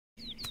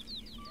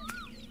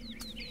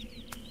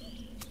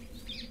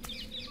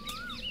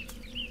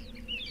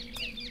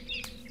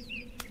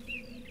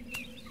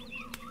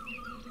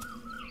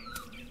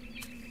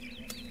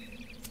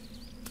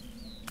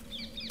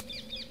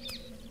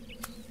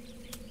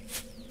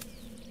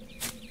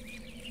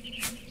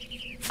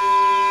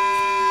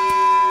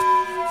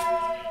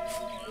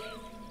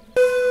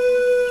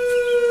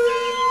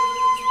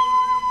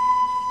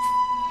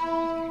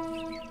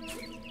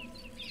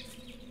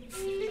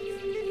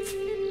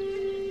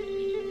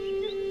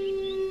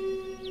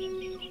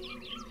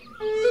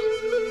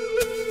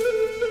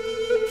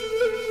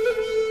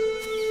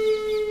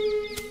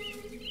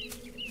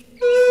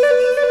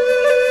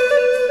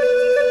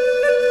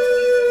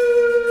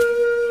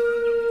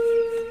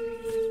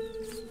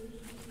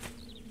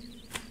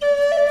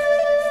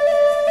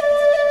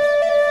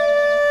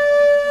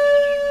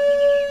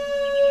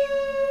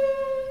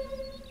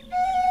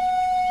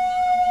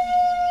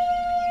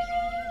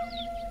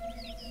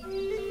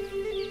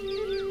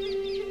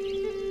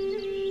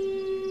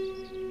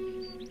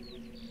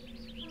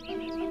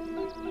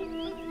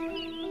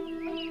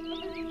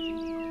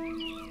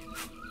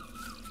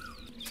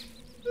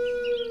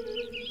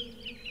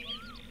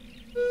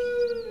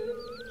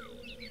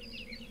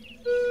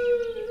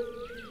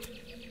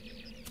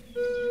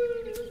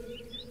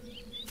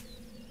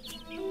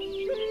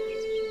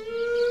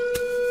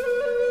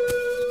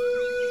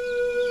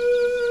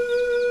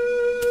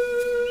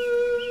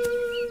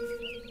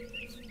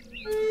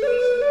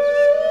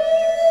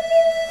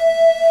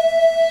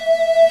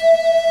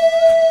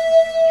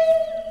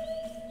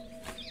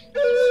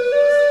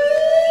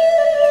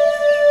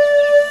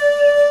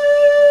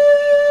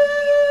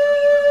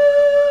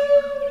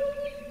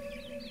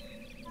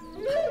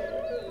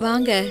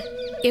வாங்க.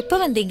 எப்ப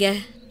வந்தீங்க?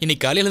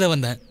 இன்னைக்கு காலையில தான்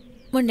வந்தேன்.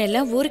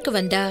 முன்னெல்லாம் ஊருக்கு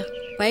வந்தா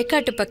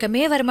வயக்காட்டு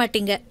பக்கமே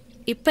வரமாட்டீங்க.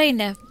 இப்ப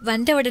என்ன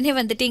வந்த உடனே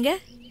வந்துட்டீங்க?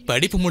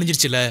 படிப்பு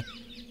முடிஞ்சிருச்சுல,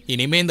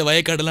 இனிமே இந்த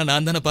வயக்காடெல்லாம்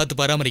நான் தானே பார்த்து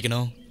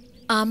பராமரிக்கணும்.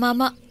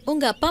 ஆமாமா,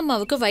 உங்க அப்பா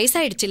அம்மாவுக்கு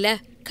வயசாயிடுச்சுல்ல.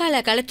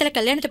 காலத்துல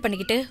கல்யாணத்தை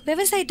பண்ணிக்கிட்டு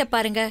விவசாயத்தை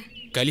பாருங்க.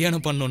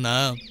 கல்யாணம் பண்ணணும்னா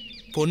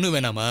பொண்ணு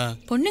வேணாமா?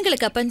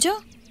 பொண்ணுங்களுக்கு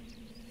அப்பஞ்சம்.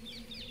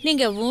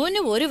 நீங்க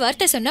ஒரு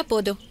வார்த்தை சொன்னா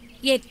போதும்,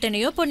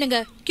 எத்தனையோ பொண்ணுங்க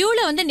கியூல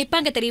வந்து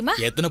நிப்பாங்க தெரியுமா?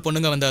 எத்தனை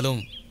பொண்ணுங்க வந்தாலும்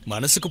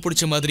மனசுக்கு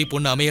பிடிச்ச மாதிரி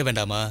பொண்ணு அமைய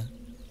வேண்டாமா?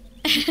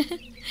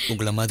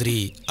 உங்களை மாதிரி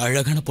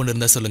அழகான பொண்ணு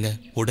இருந்தா சொல்லுங்க,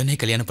 உடனே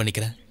கல்யாணம்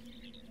பண்ணிக்கிறேன்.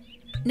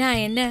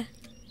 நான் என்ன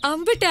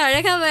அம்பிட்டு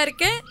அழகாவா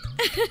இருக்கேன்?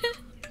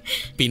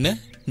 பின்ன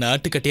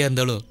நாட்டுக்கட்டையா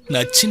இருந்தாலும்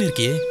நச்சுன்னு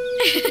இருக்கியே.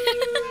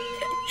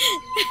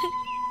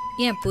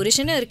 என்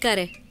புருஷனும்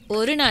இருக்காரு,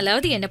 ஒரு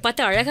நாளாவது என்ன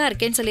பார்த்து அழகா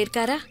இருக்கேன்னு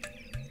சொல்லியிருக்காரா?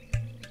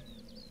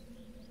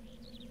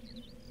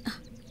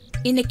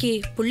 இன்னைக்கு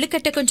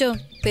புல்லுக்கட்டை கொஞ்சம்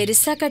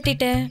பெருசா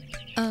கட்டிட்டேன்.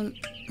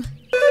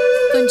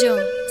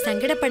 கொஞ்சம்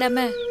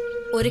சங்கடப்படாம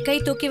ஒரு கை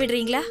தூக்கி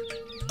விடுறீங்களா?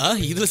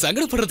 இதுல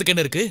சங்கடப்படுறதுக்கு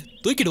என்ன இருக்கு,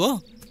 தூக்கிடுவோம்.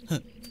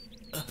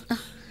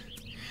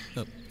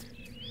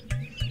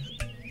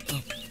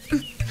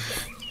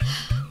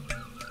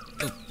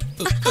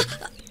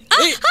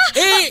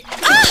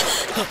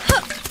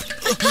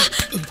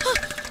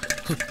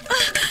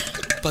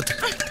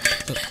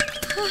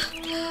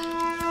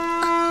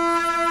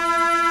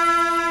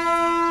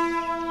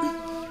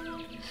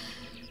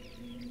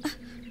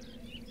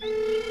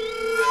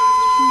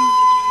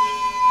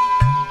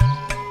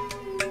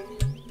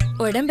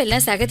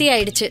 உடம்பெல்லாம் சகதி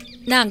ஆயிடுச்சு,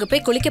 நான் அங்க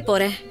போய் குளிக்க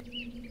போறேன்.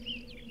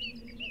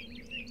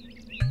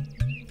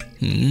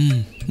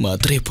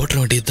 மாத்திரையை போட்டுற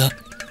வேண்டியதுதான்.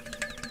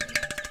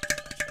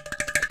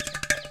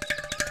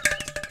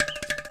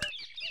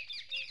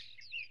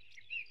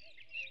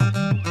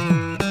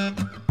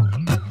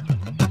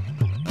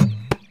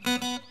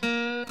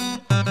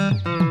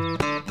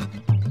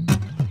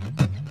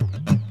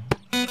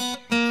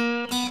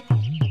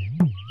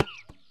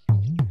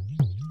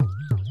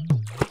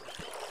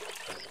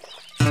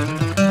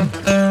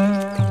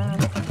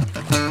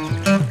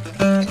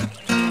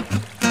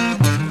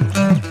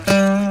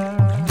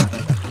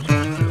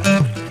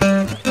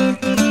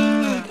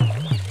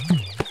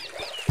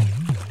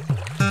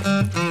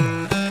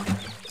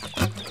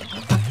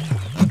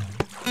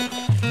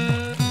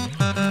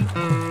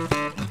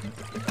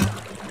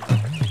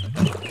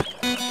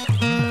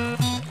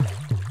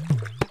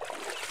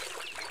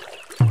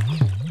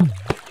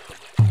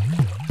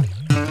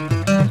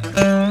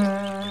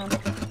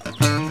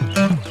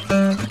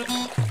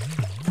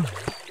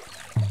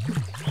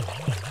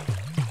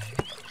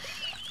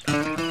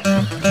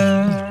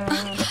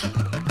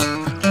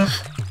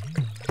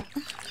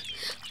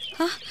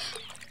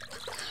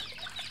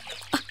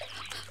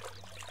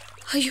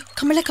 ஐயோ,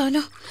 கமலை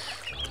காணோம்.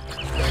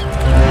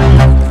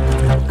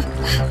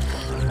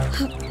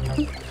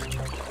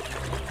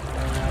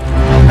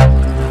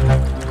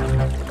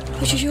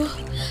 ஐயோ,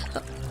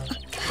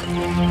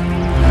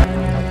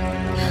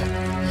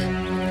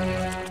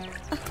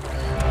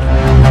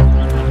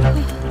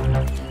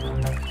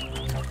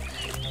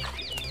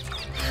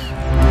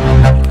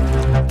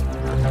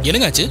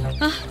 என்னங்காச்சு?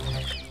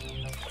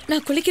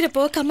 நான்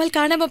குளிக்கிறப்போ கமல்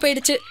காணாம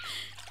போயிடுச்சு.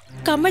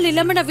 கமல்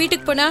இல்லாம நான்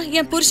வீட்டுக்கு போனா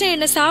என் புருஷன்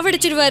என்ன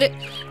சாவடிச்சிருவாரு.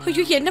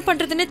 ஐயோ, என்ன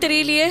பண்றதுன்னே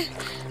தெரியலையே.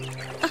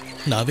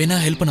 நான் வேணா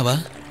ஹெல்ப் பண்ணவா?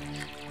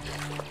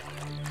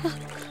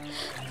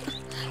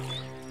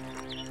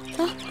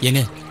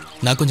 ஏங்க,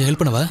 நான் கொஞ்சம்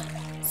ஹெல்ப் பண்ணவா?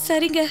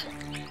 சரிங்க.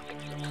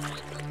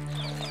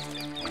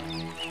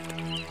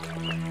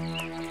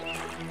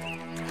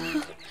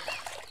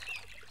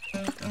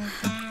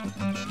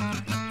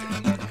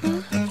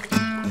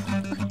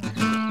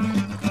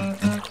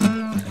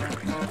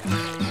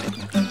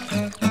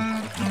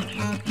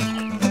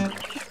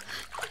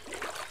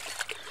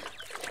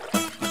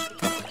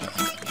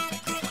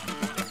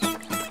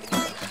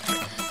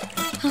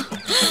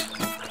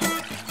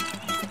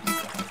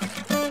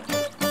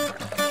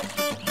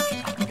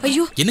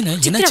 ஐயோ, என்னங்க,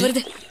 சித்ரா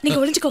வருது. நீங்க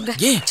ஒளிஞ்சுக்கோங்க.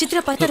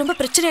 சித்ரா பார்த்தா ரொம்ப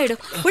பிரச்சனை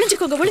ஆயிடும்.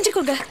 ஒளிஞ்சுக்கோங்க,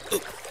 ஒளிஞ்சுக்கோங்க.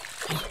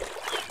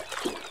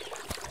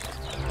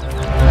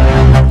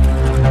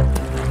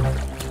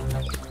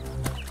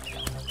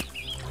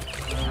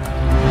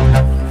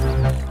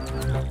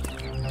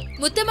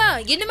 முத்தம்மா,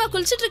 என்னமா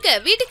குளிச்சிட்டு இருக்க?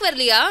 வீட்டுக்கு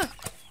வரலையா?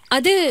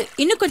 அது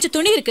இன்னும் கொஞ்சம்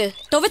துணி இருக்கு,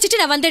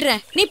 துவைச்சிட்டு நான்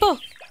வந்துடுறேன். நீ போ.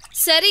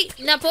 சரி,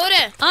 நான்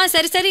போறேன்.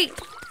 சரி சரி.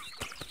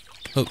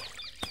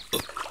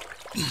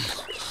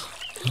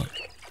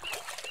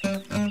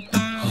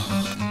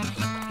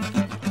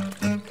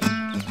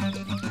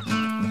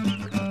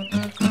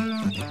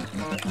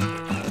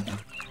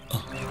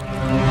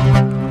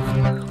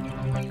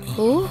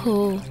 ஓஹோ,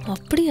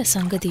 அப்படியா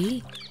சங்கதி?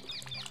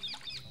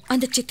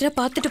 அந்த சித்ரா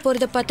பார்த்துட்டு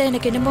போறத பார்த்தா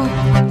எனக்கு என்னமோ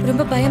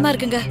ரொம்ப பயமா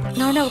இருக்குங்க.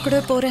 நானும் அவ கூட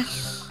போறேன்.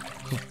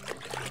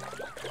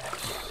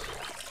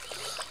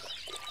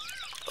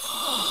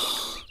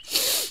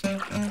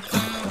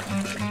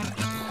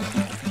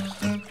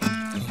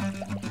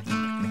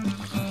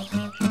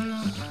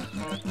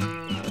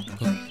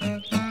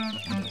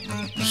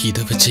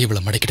 இதை வச்சு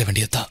இவ்வளவு மடக்கிட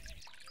வேண்டியதுதான்.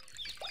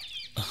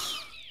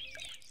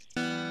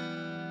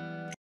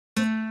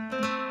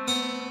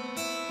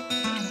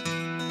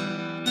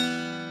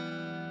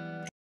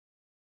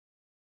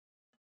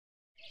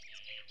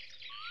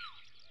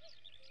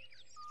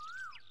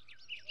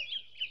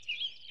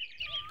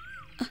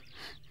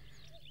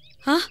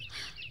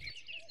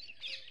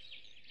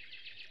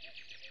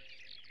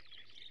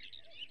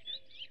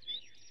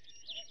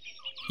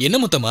 என்ன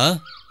முத்தம்மா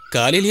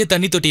காலையிலேயே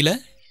தண்ணி தொட்டில?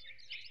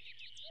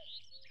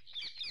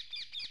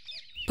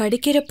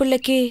 படிக்கிற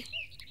பிள்ளைக்கு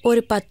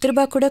ஒரு 10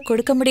 ரூபாய் கூட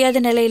கொடுக்க முடியாத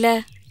நிலையில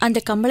அந்த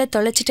கம்மலை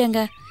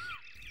தொலைச்சிட்டேங்க.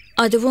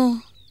 அதுவும்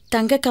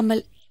தங்க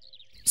கம்மல்.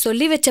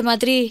 சொல்லி வச்ச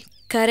மாதிரி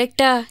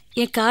கரெக்டா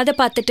என் காதை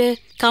பார்த்துட்டு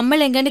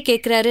கம்மல் எங்கன்னு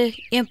கேக்குறாரு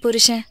என்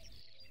புருஷன்.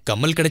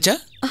 கம்மல் கிடைச்சா?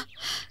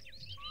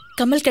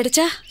 கம்மல்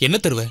கிடைச்சா என்ன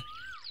தருவ?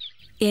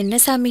 என்ன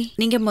சாமி,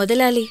 நீங்க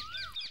முதலாளி,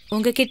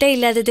 உங்ககிட்ட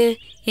இல்லாதது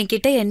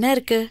என்கிட்ட என்ன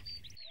இருக்கு?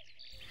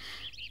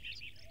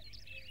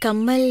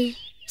 கம்மல்.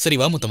 சரி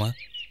வா முத்தம்மா.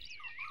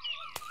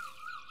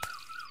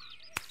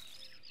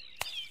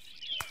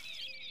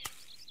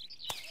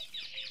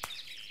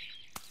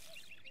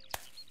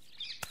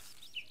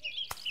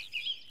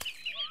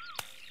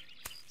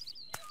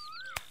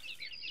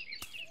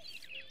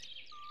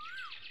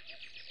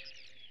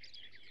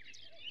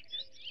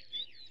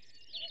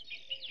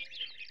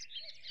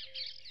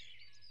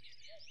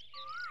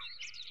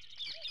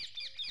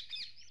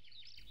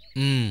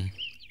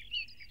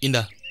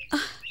 இந்தா.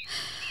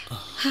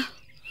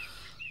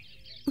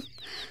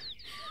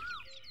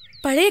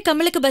 பழைய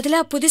கம்மலுக்கு பதிலா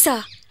புதுசா?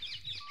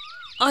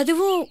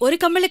 அதுவும் ஒரு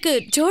கம்மலுக்கு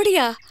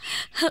ஜோடியா?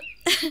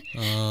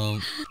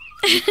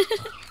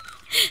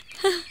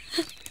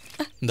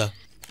 இந்தா.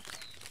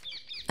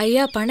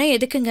 ஐயா, பணம்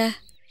எதுக்குங்க?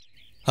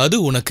 அது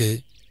உனக்கு,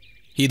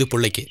 இது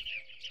புள்ளைக்கு.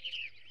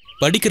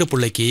 படிக்கிற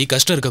புள்ளைக்கு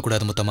கஷ்டம்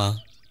இருக்கக்கூடாது முத்தம்மா.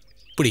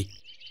 புடி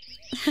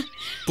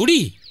புடி.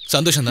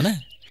 சந்தோஷம் தானே?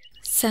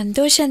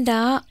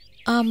 சந்தோஷந்தான்.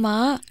 ஆமா,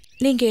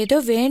 நீங்க ஏதோ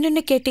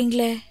வேணும்னு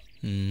கேட்டீங்களே.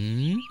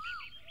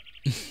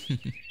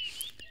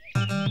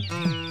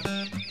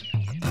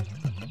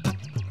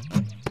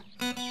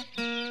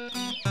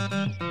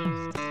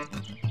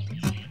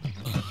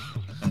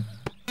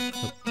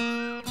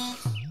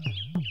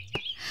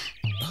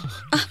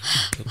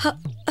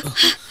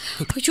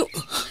 ஐயோ,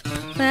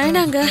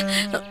 வேணாங்க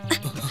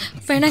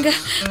வேணாங்க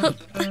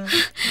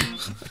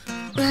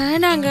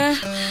வேணாங்க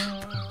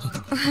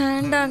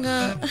வேண்டாங்க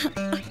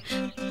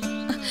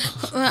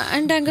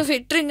வேண்டாங்க,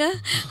 விட்டுருங்க.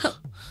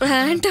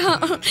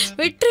 வேண்டாம்,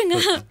 விட்டுருங்க.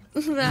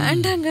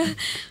 வேண்டாங்க.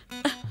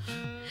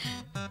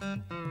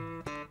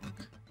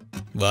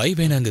 வாய்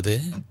வேணாங்குது,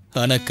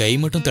 ஆனா கை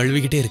மட்டும்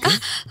தழுவிக்கிட்டே இருக்கு.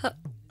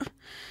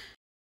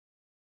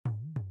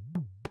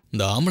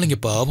 இந்த ஆம்பளைங்க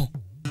பாவம்.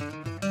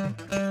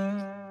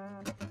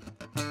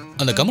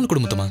 அந்த கமல்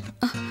குடும்பத்தமா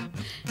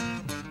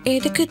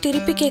எதுக்கு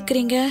திருப்பி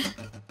கேக்குறீங்க?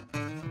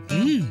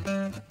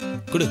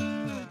 குடு.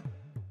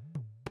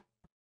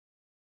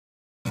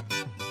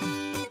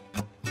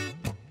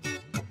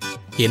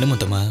 என்ன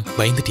முத்தம்மா,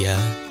 பயந்துட்டியா?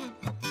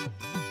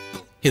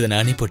 இதை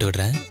நானே போட்டு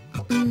விடுறேன்.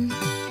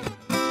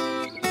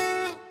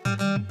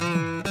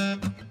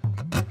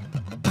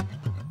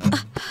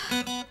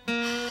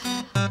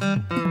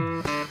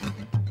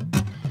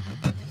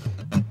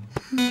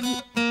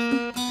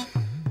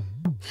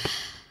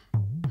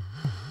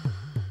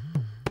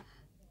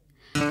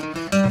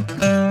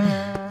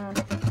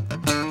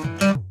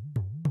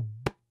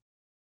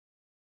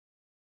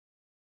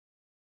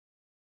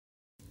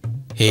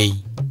 ஏய்,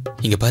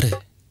 இங்க பாரு.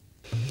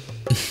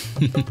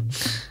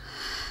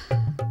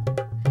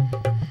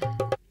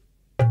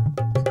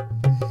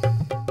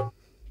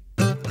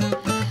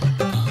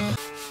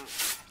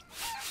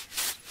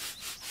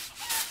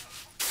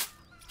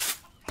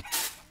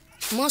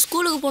 அம்மா,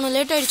 ஸ்கூலுக்கு போகணும்,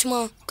 லேட் ஆயிடுச்சுமா.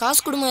 காசு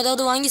கொடுமா,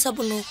 ஏதாவது வாங்கி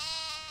சாப்பிடணும்.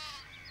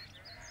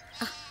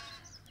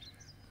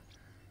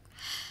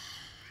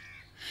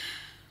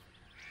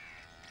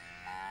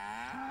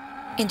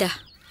 இந்தா.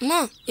 அம்மா,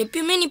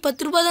 எப்பயுமே நீ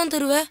 10 ரூபாய் தான்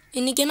தருவ,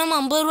 இன்னைக்கு என்னம்மா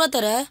 50 ரூபா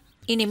தர?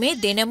 இனிமே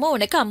தினமும்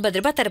உனக்கு 50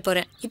 ரூபாய்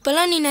தரப்போறேன்.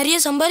 இப்பெல்லாம் நீ நிறைய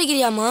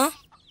சம்பாதிக்கிறியாம்மா?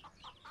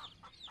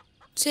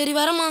 சரி,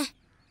 வரமா.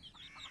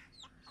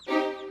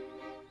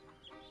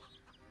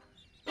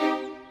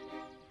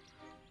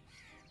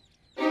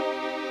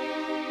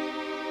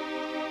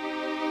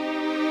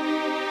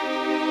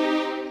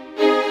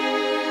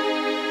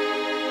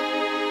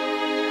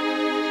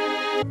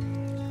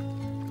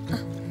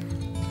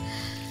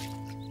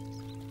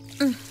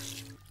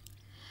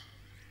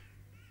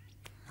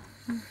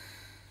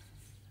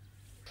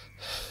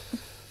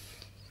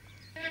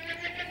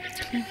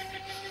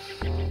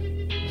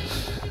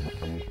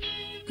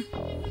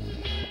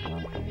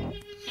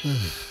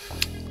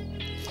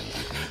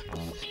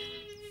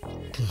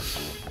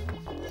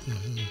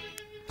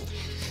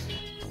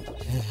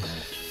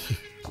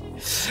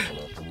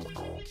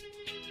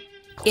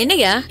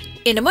 என்னையா,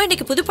 என்னமோ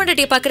இன்னைக்கு புது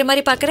பொண்டாட்டியை பாக்குற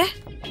மாதிரி பாக்குற?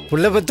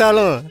 புள்ள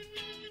பத்தாலும்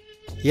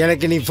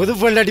எனக்கு நீ புது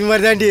பொண்டாட்டி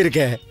மாதிரி தாண்டி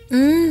இருக்க.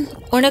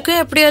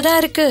 உனக்கும் எப்படியோ தான்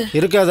இருக்கு.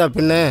 இருக்காதா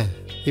பின்ன?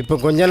 இப்ப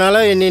கொஞ்ச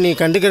நாளா என்னை நீ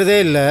கண்டுக்கிறதே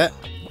இல்ல.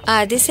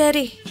 அது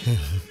சரி.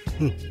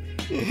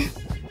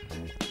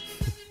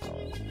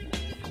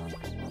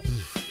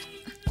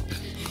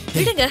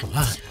 விடுங்க,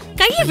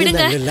 கையை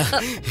விடுங்க.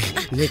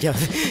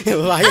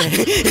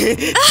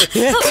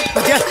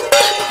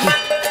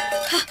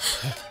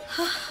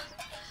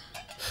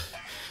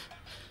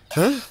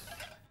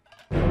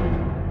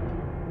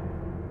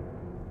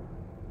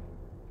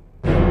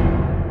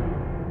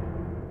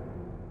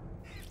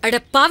 அட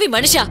பாவி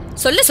மனுஷா,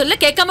 சொல்ல சொல்ல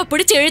கேட்காம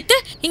பிடிச்சு இழுத்து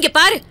இங்க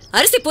பாரு,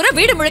 அரிசி பூரா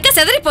வீடு முழுக்க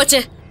செதறி போச்சு.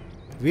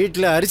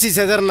 வீட்டில் அரிசி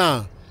செதறனா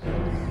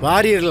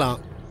வாரிடலாம்,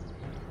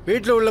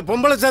 வீட்டில் உள்ள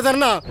பொம்பளை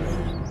செதறனா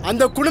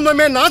அந்த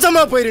குடும்பமே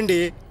நாசமா போயிருண்டி.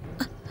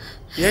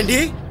 ஏண்டி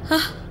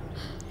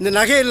இந்த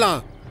நகையெல்லாம்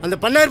அந்த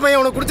பண்ணார்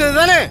பையன் உனக்கு கொடுத்தது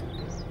தானே?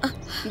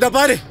 இந்த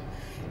பாரு,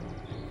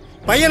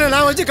 பையனை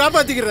நான் வச்சு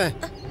காப்பாத்திக்கிறேன்.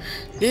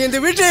 நீ இந்த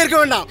வீட்டிலே இருக்க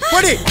வேண்டாம்.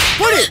 போடி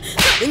போடி,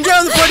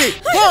 எங்கேயாவது போடி,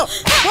 போ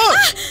போ.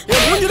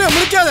 என் மூஞ்சில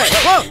முடிக்காத,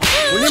 போ.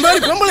 உன்னை மாதிரி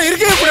பொம்பளை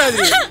இருக்கவே கூடாது.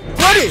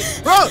 போடி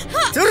போ.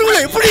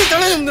 தெருவில் எப்படி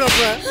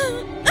தொலைஞ்சிருந்தப்ப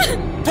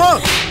போ,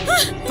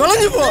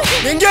 தொலைஞ்சு போ,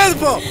 எங்கேயாவது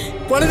போ.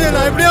 குழந்தைய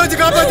நான் எப்படியா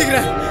வச்சு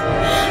காப்பாத்திக்கிறேன்.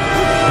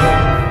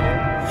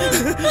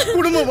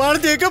 குடும்ப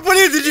மானத்தை எக்க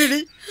பண்ணிட்டு